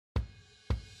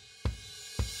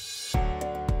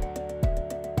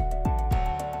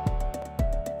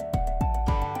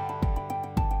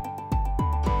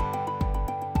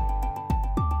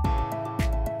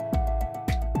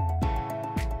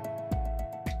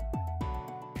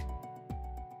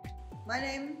My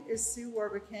name is Sue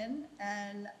Wrbican,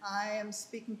 and I am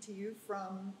speaking to you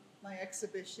from my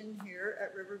exhibition here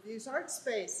at Riverviews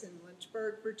Artspace in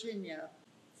Lynchburg, Virginia.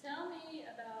 Tell me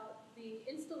about the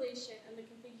installation and the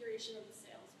configuration of the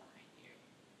sails behind you.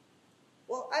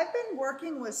 Well, I've been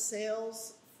working with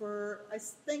sails for, I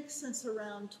think, since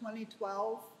around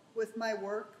 2012 with my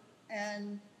work,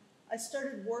 and I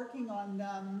started working on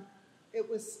them. It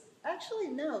was actually,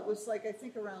 no, it was like, I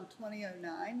think around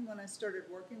 2009 when I started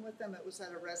working with them. It was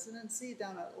at a residency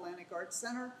down at Atlantic Arts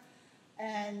Center,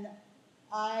 and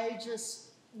I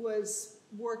just was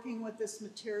working with this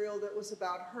material that was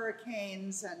about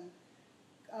hurricanes and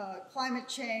climate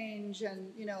change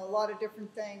and, you know, a lot of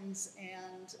different things,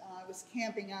 and I was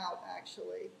camping out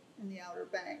actually in the Outer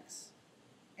Banks,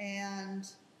 and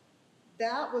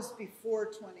that was before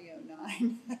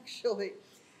 2009 actually,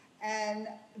 and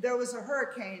there was a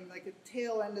hurricane, like a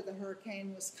tail end of the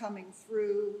hurricane was coming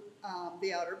through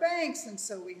the Outer Banks, and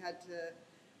so we had to,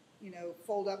 you know,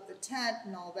 fold up the tent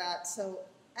and all that. So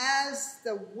as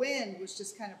the wind was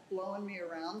just kind of blowing me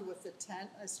around with the tent,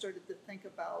 I started to think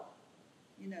about,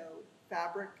 you know,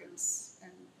 fabric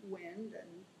and wind and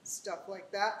stuff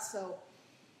like that. So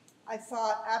I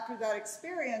thought after that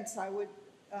experience, I would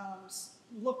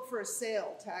look for a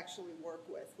sail to actually work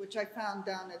with, which I found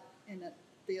down in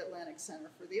the Atlantic Center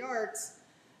for the Arts.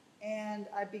 And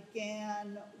I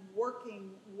began working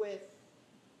with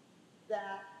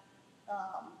that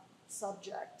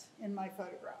subject in my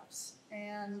photographs.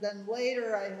 And then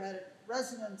later I had a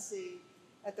residency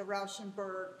at the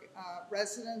Rauschenberg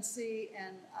residency,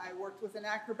 and I worked with an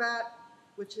acrobat,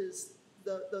 which is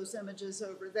those images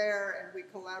over there, and we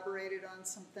collaborated on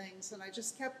some things. And I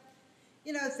just kept,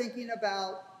 you know, thinking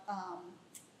about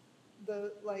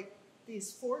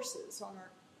these forces on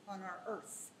our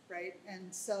Earth, right?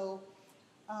 And so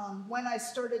when I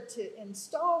started to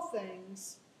install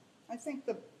things, I think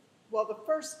the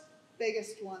first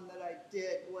biggest one that I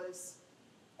did was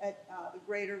at the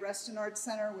Greater Reston Arts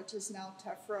Center, which is now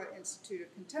TEFRA, Institute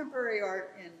of Contemporary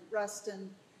Art in Reston,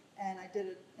 and I did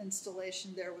an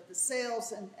installation there with the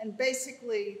sails, and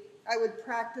basically I would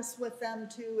practice with them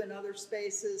too in other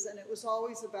spaces, and it was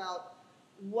always about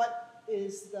what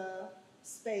is the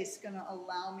space going to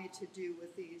allow me to do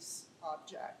with these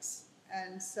objects.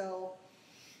 And so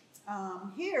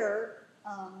here,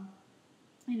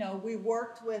 you know, we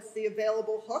worked with the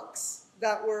available hooks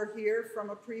that were here from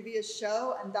a previous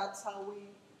show, and that's how we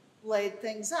laid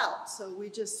things out. So we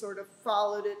just sort of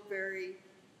followed it very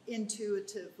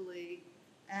intuitively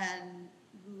and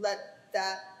let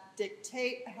that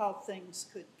dictate how things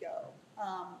could go.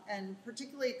 And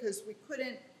particularly because we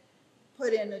couldn't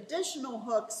put in additional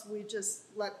hooks, we just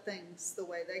let things the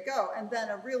way they go. And then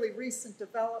a really recent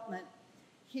development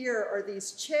here are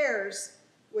these chairs,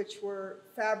 which were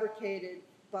fabricated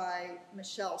by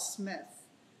Michelle Smith,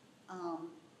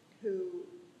 who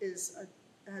has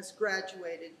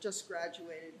just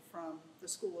graduated from the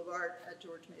School of Art at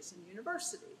George Mason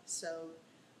University. So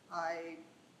I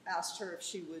asked her if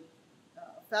she would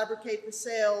fabricate the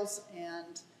sails,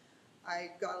 and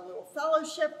I got a little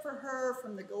fellowship for her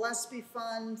from the Gillespie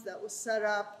Fund that was set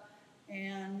up,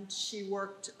 and she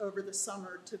worked over the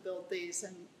summer to build these,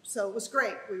 and so it was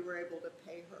great. We were able to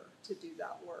pay her to do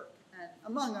that work, and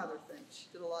among other things, she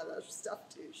did a lot of other stuff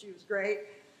too. She was great.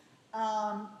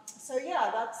 So yeah,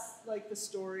 that's like the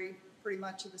story pretty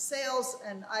much of the sails,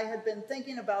 and I had been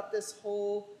thinking about this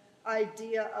whole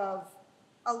idea of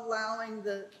allowing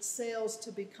the sails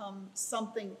to become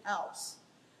something else.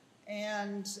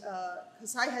 And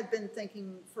because I had been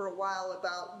thinking for a while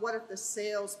about what if the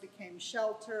sails became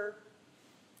shelter,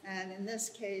 and in this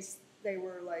case, they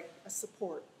were like a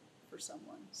support for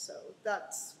someone. So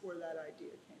that's where that idea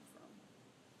came from.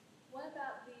 What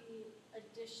about the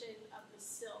addition of the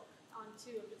silk on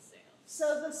two of the sails?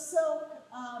 So the silk,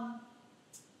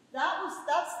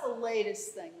 that's the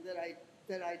latest thing that I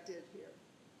did here.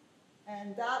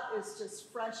 And that is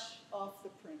just fresh off the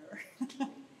printer.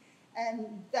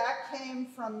 And that came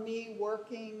from me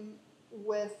working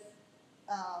with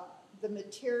the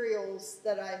materials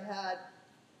that I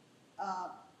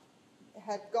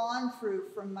had gone through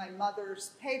from my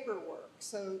mother's paperwork.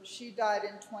 So she died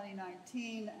in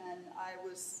 2019, and I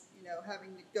was, you know,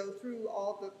 having to go through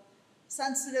all the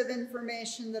sensitive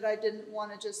information that I didn't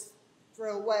want to just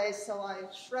throw away, so I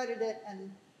shredded it,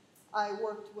 and I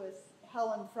worked with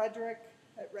Helen Frederick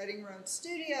at Reading Road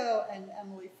Studio and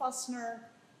Emily Fussner,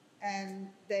 and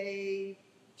they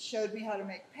showed me how to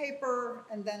make paper,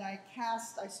 and then I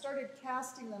started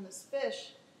casting them as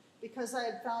fish because I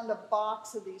had found a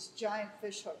box of these giant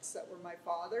fish hooks that were my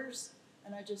father's,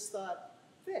 and I just thought,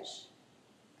 fish.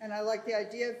 And I like the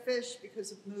idea of fish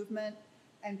because of movement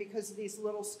and because of these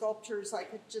little sculptures, I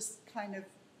could just kind of,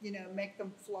 you know, make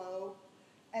them flow.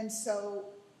 And so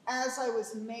as I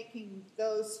was making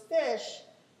those fish,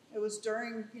 it was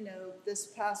during, you know, this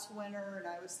past winter, and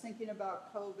I was thinking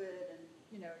about COVID and,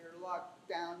 you know, you're locked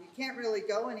down. You can't really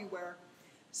go anywhere.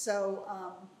 So,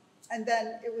 and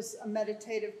then it was a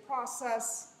meditative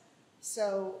process.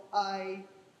 So I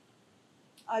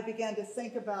began to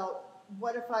think about,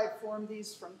 what if I formed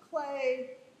these from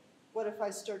clay? What if I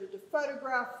started to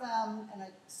photograph them? And I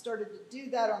started to do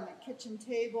that on the kitchen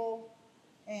table.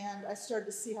 And I started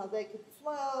to see how they could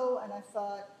flow. And I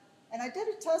thought, and I did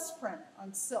a test print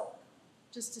on silk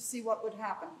just to see what would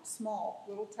happen, small,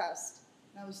 little test.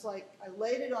 And I was like, I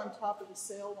laid it on top of the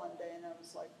sail one day and I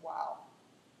was like, wow.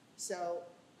 So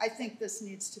I think this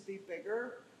needs to be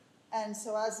bigger. And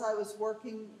so as I was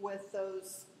working with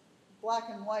those black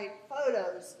and white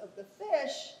photos of the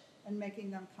fish and making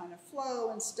them kind of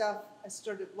flow and stuff, I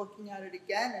started looking at it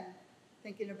again and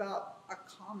thinking about a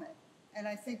comet. And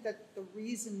I think that the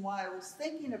reason why I was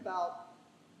thinking about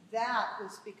that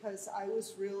was because I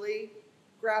was really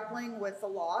grappling with the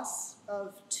loss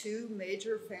of two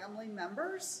major family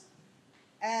members.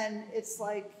 And it's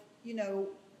like, you know,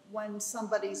 when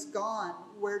somebody's gone,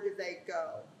 where do they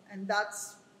go? And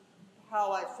that's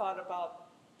how I thought about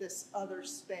this other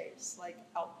space, like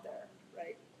out there,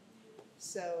 right?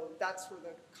 So that's where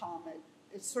the comet,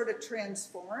 it sort of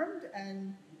transformed,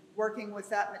 and working with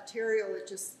that material, it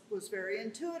just was very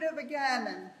intuitive again,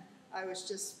 and I was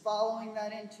just following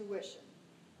that intuition.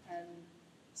 And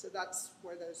so that's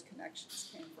where those connections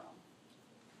came from.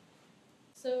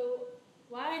 So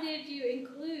why did you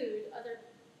include other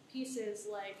pieces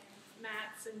like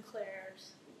Matt's and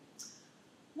Claire's?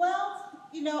 Well,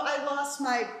 you know, I lost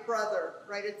my brother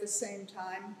right at the same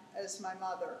time as my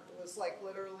mother. It was like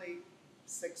literally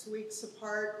 6 weeks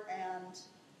apart, and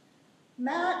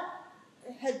Matt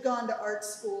had gone to art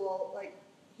school. Like,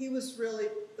 he was really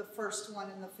the first one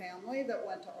in the family that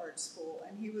went to art school,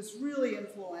 and he was really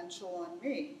influential on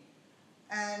me.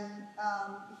 And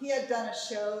he had done a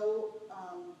show,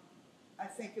 I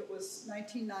think it was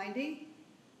 1990,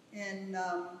 in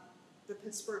the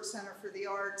Pittsburgh Center for the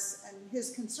Arts, and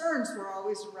his concerns were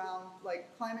always around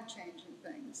like climate change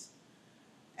and things.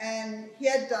 And he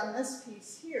had done this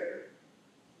piece here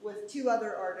with two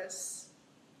other artists,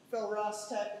 Phil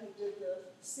Rostek, who did the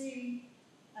sea,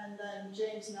 and then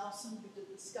James Nelson, who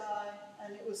did the sky.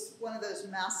 And it was one of those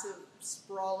massive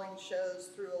sprawling shows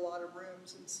through a lot of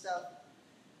rooms and stuff.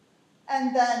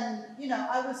 And then, you know,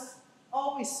 I was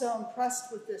always so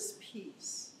impressed with this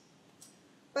piece.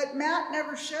 But Matt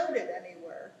never showed it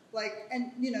anywhere. Like,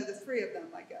 and, you know, the three of them,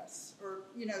 I guess, or,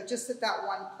 you know, just at that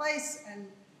one place. And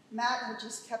Matt had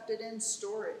just kept it in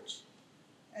storage.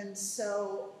 And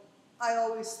so I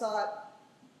always thought,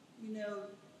 you know,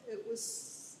 it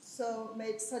was so,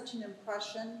 made such an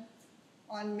impression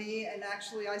on me. And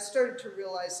actually, I started to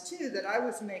realize, too, that I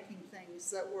was making things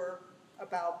that were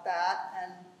about that.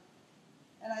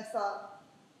 And I thought,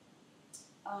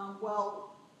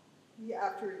 well,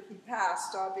 after he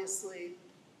passed, obviously,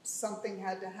 something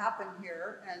had to happen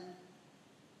here. And,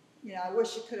 you know, I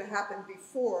wish it could have happened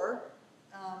before,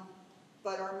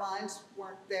 but our minds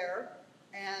weren't there.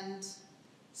 And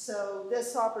so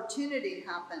this opportunity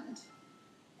happened.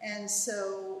 And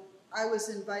so I was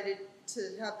invited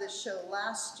to have this show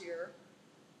last year,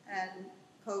 and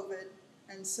COVID,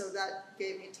 and so that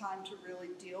gave me time to really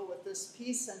deal with this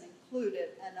piece and include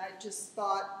it. And I just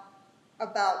thought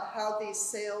about how these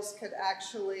sails could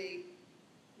actually,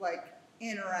 like,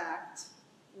 interact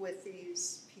with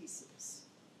these pieces.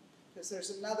 Because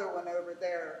there's another one over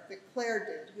there that Claire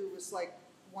did, who was like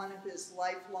one of his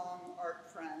lifelong art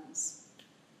friends.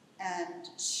 And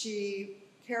she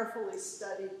carefully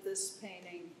studied this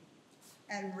painting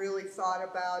and really thought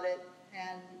about it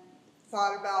and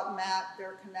thought about Matt,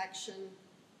 their connection,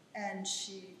 and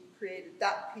she created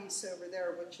that piece over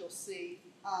there, which you'll see.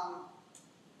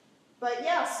 But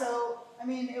yeah, so, I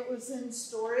mean, it was in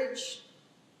storage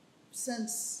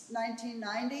since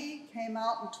 1990, came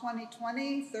out in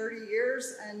 2020, 30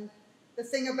 years, and the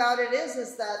thing about it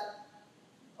is that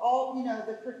all, you know,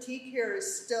 the critique here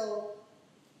is still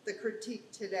the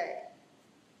critique today.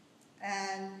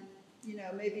 And, you know,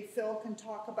 maybe Phil can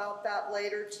talk about that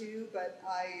later too, but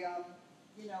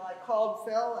you know, I called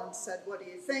Phil and said, what do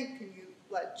you think? Can you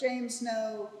let James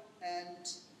know? And,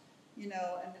 you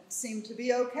know, and it seemed to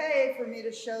be okay for me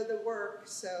to show the work,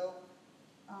 so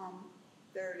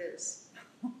there it is.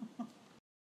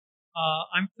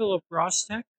 I'm Philip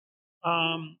Rostek,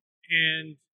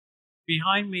 and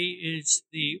behind me is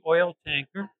the oil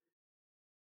tanker.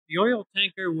 The oil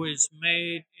tanker was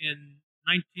made in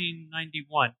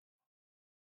 1991.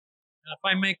 Now, if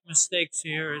I make mistakes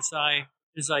here as I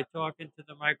talk into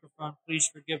the microphone, please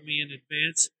forgive me in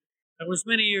advance. That was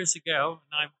many years ago,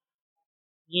 and I'm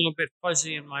a little bit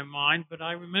fuzzy in my mind, but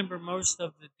I remember most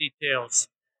of the details.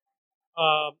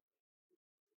 The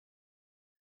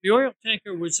oil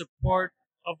tanker was a part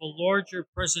of a larger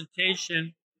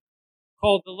presentation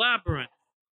called The Labyrinth.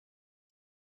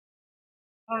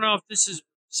 I don't know if this is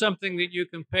something that you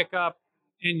can pick up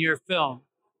in your film,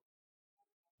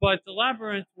 but The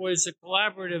Labyrinth was a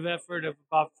collaborative effort of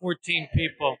about 14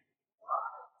 people.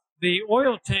 The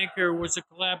oil tanker was a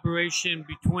collaboration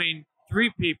between 3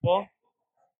 people: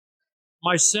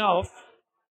 myself,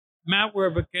 Matt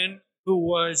Wrbican, who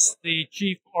was the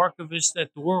chief archivist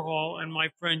at the Warhol, and my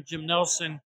friend Jim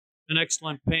Nelson, an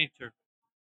excellent painter.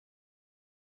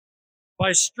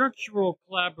 By structural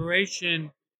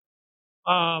collaboration,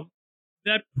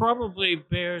 that probably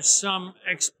bears some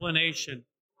explanation.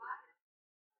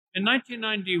 In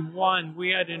 1991, we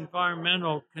had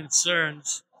environmental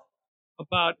concerns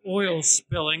about oil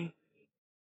spilling.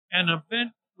 An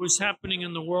event was happening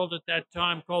in the world at that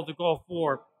time called the Gulf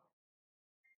War.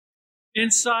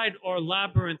 Inside our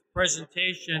labyrinth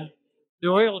presentation, the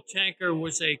oil tanker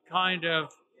was a kind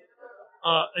of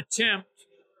attempt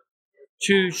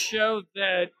to show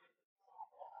that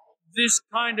this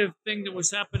kind of thing that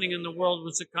was happening in the world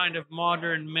was a kind of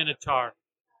modern minotaur.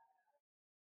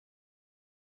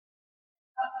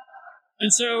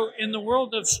 And so in the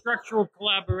world of structural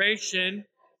collaboration,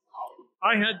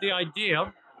 I had the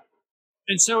idea,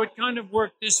 and so it kind of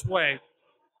worked this way.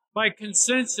 By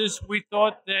consensus, we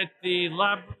thought that the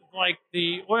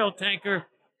oil tanker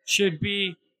should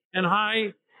be in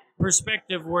high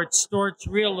perspective where it starts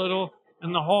real little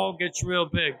and the hull gets real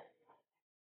big.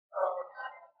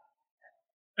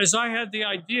 As I had the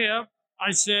idea,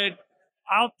 I said,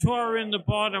 I'll tar in the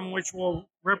bottom, which will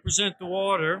represent the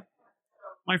water.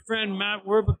 My friend Matt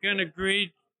Wrbican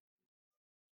agreed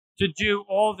to do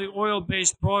all the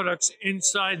oil-based products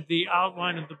inside the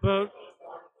outline of the boat.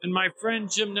 And my friend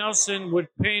Jim Nelson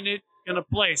would paint it in a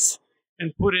place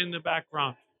and put it in the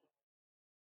background.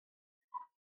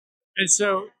 And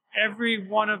so every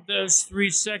one of those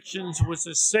 3 sections was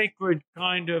a sacred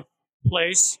kind of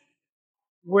place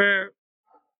where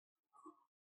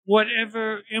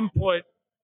whatever input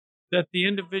that the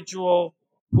individual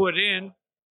put in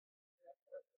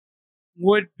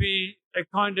would be a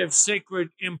kind of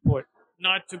sacred input,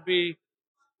 not to be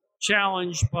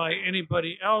challenged by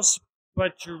anybody else,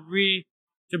 but to be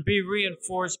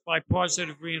reinforced by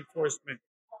positive reinforcement.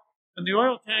 And the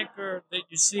oil tanker that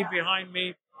you see behind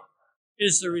me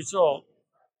is the result.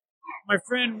 My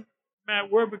friend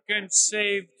Matt Wrbican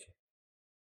saved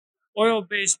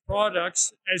oil-based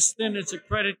products as thin as a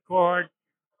credit card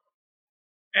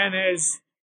and as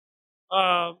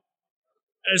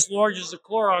large as a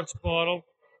Clorox bottle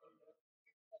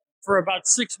for about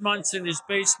 6 months in his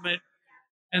basement.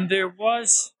 And there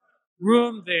was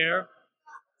room there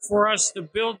for us to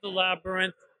build the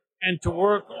labyrinth and to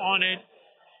work on it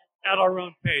at our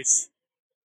own pace.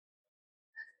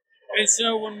 And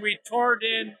so when we tarred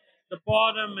in the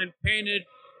bottom and painted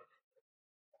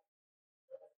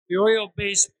the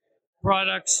oil-based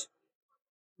products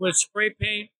with spray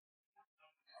paint,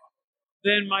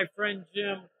 then my friend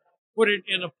Jim put it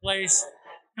in a place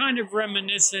kind of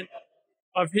reminiscent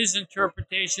of his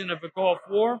interpretation of the Gulf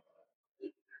War.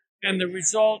 And the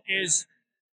result is,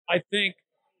 I think,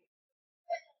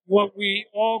 what we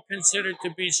all consider to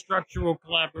be structural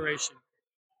collaboration.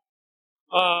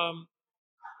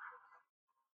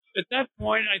 At that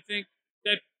point, I think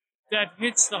that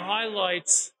hits the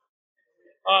highlights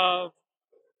of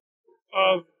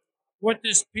what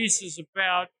this piece is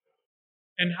about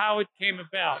and how it came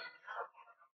about.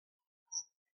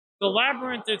 The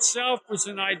labyrinth itself was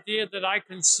an idea that I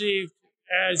conceived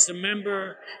as a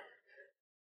member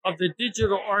of the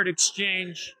Digital Art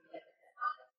Exchange.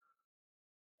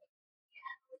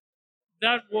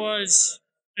 That was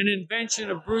an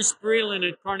invention of Bruce Breland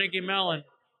at Carnegie Mellon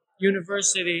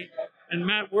University, and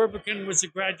Matt Wrbican was a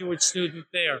graduate student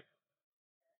there.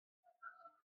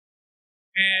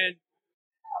 And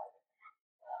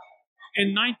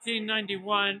in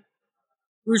 1991,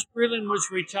 Bruce Breland was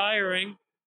retiring.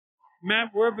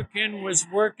 Matt Wrbican was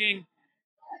working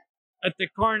at the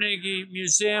Carnegie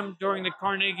Museum during the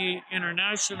Carnegie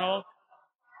International,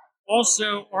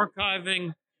 also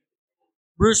archiving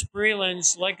Bruce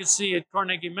Breland's legacy at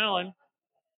Carnegie Mellon,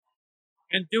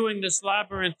 and doing this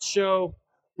labyrinth show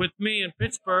with me in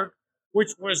Pittsburgh,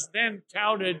 which was then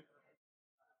touted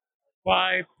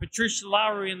by Patricia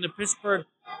Lowry in the Pittsburgh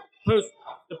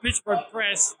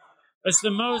Press as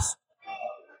the most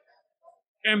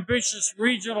ambitious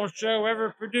regional show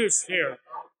ever produced here.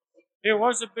 It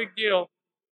was a big deal.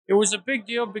 It was a big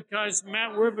deal because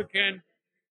Matt Wrbican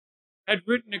had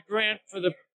written a grant for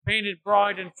the Painted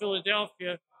Bride in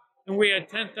Philadelphia, and we had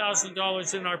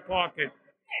 $10,000 in our pocket.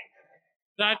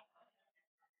 That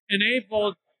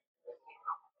enabled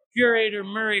curator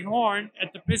Murray Horn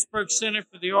at the Pittsburgh Center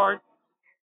for the Art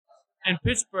in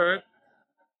Pittsburgh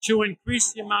to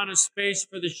increase the amount of space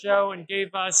for the show and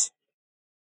gave us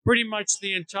pretty much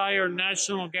the entire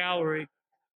National Gallery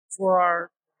for our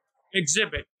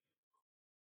exhibit.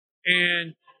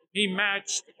 And he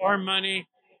matched our money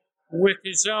with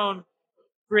his own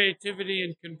creativity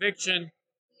and conviction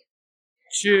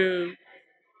to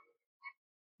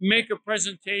make a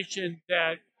presentation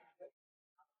that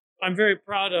I'm very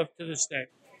proud of to this day.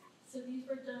 So these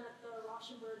were done at the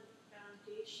Rauschenberg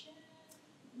Foundation?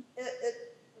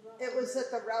 It was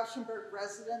at the Rauschenberg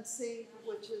Residency,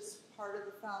 which is part of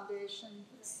the foundation.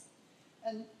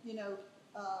 And, you know,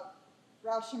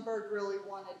 Rauschenberg really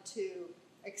wanted to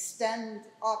extend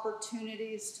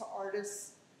opportunities to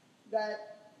artists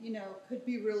that, you know, could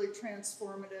be really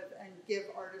transformative and give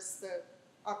artists the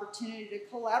opportunity to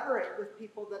collaborate with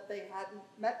people that they hadn't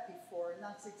met before. And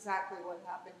that's exactly what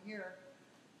happened here.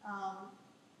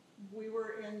 We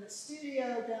were in the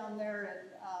studio down there,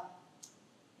 and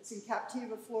it's in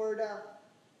Captiva, Florida,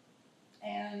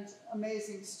 and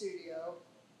amazing studio.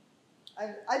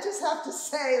 I just have to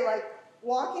say, like,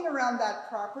 walking around that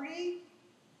property,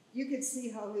 you could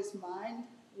see how his mind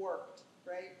worked,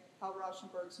 right? How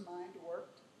Rauschenberg's mind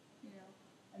worked, you know.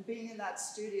 And being in that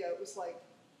studio, it was like,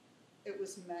 it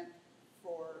was meant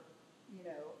for, you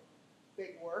know,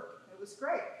 big work. It was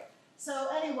great. So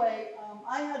anyway,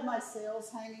 I had my sails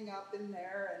hanging up in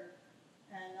there,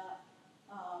 and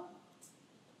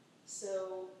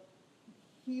so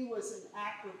he was an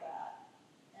acrobat,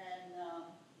 and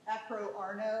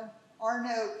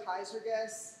Arno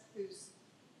Kaiserges,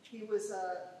 he was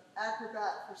a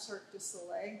acrobat for Cirque du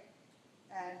Soleil,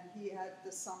 and he had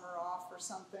the summer off or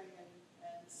something,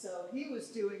 and so he was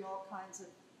doing all kinds of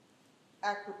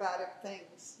acrobatic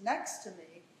things next to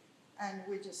me, and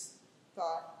we just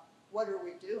thought, what are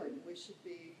we doing? We should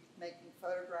be making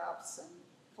photographs and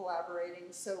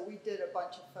collaborating. So we did a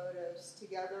bunch of photos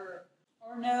together.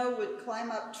 Arno would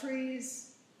climb up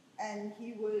trees, and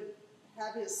he would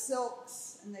have his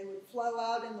silks, and they would flow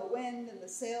out in the wind, and the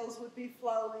sails would be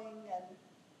flowing, and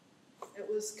it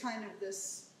was kind of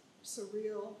this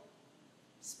surreal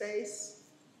space.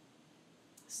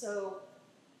 So,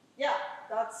 yeah,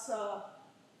 that's,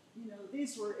 you know,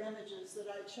 these were images that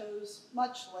I chose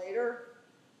much later,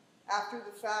 after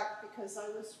the fact, because I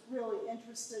was really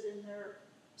interested in their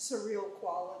surreal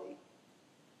quality.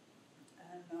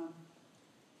 And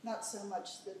not so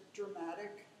much the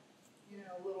dramatic, you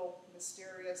know, a little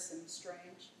mysterious and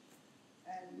strange,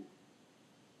 and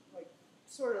like,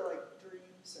 sort of like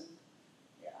dreams, and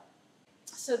yeah.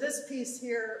 So this piece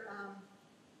here,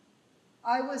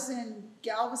 I was in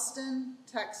Galveston,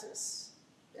 Texas,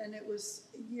 and it was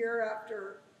a year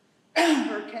after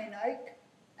Hurricane Ike,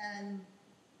 and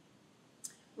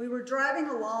we were driving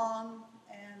along,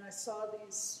 and I saw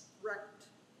these wrecked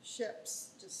ships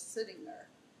just sitting there.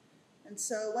 And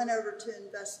so I went over to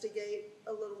investigate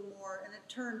a little more, and it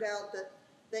turned out that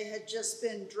they had just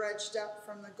been dredged up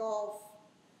from the Gulf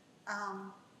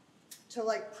to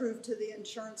like prove to the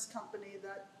insurance company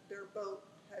that their boat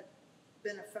had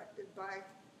been affected by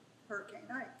Hurricane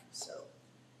Ike. So,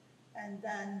 and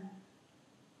then,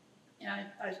 and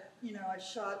I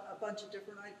shot a bunch of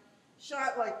different, I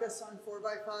shot like this on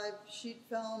 4x5 sheet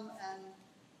film, and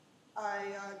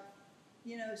I,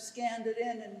 scanned it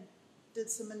in and did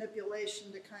some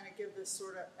manipulation to kind of give this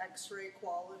sort of X-ray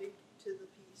quality to the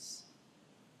piece.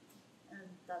 And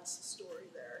that's the story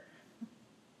there.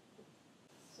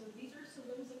 So these are so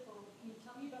whimsical. Can you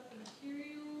tell me about the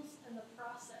materials and the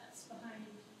process behind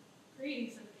creating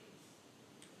some of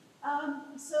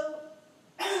these? So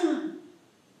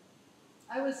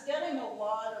I was getting a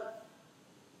lot of,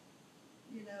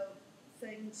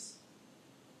 things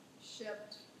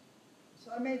shipped.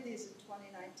 So I made these in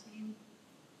 2019.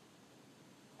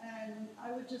 And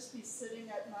I would just be sitting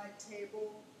at my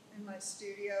table in my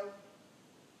studio,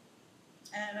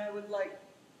 and I would like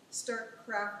start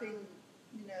crafting,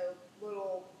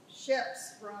 little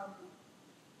ships from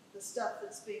the stuff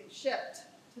that's being shipped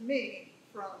to me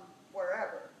from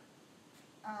wherever.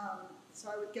 So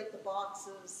I would get the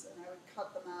boxes, and I would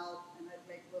cut them out, and I'd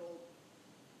make little,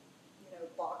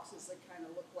 boxes that kind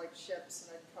of look like ships,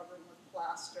 and I'd cover them with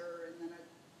plaster, and then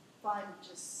I'd find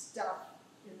just stuff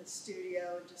in the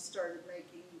studio and just started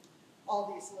making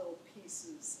all these little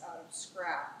pieces out of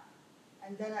scrap.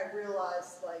 And then I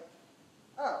realized, like,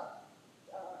 oh,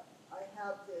 I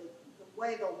have the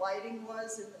way the lighting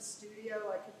was in the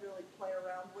studio, I could really play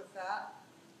around with that.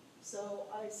 So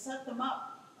I set them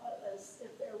up as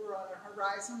if they were on a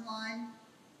horizon line.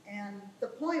 And the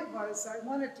point was I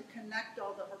wanted to connect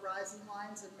all the horizon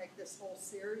lines and make this whole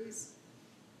series.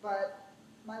 But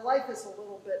my life is a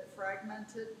little bit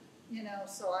fragmented, you know,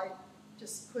 so I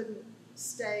just couldn't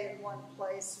stay in one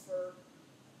place for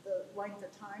the length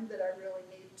of time that I really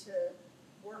need to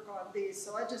work on these.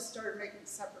 So I just started making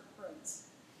separate prints.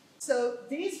 So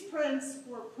these prints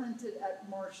were printed at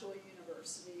Marshall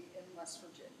University in West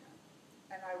Virginia.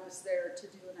 And I was there to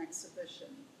do an exhibition.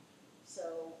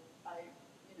 So I,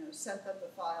 you know, sent them the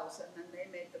files, and then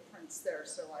they made the prints there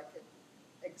so I could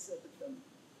exhibit them.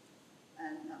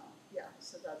 And yeah,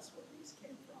 so that's where these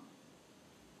came from.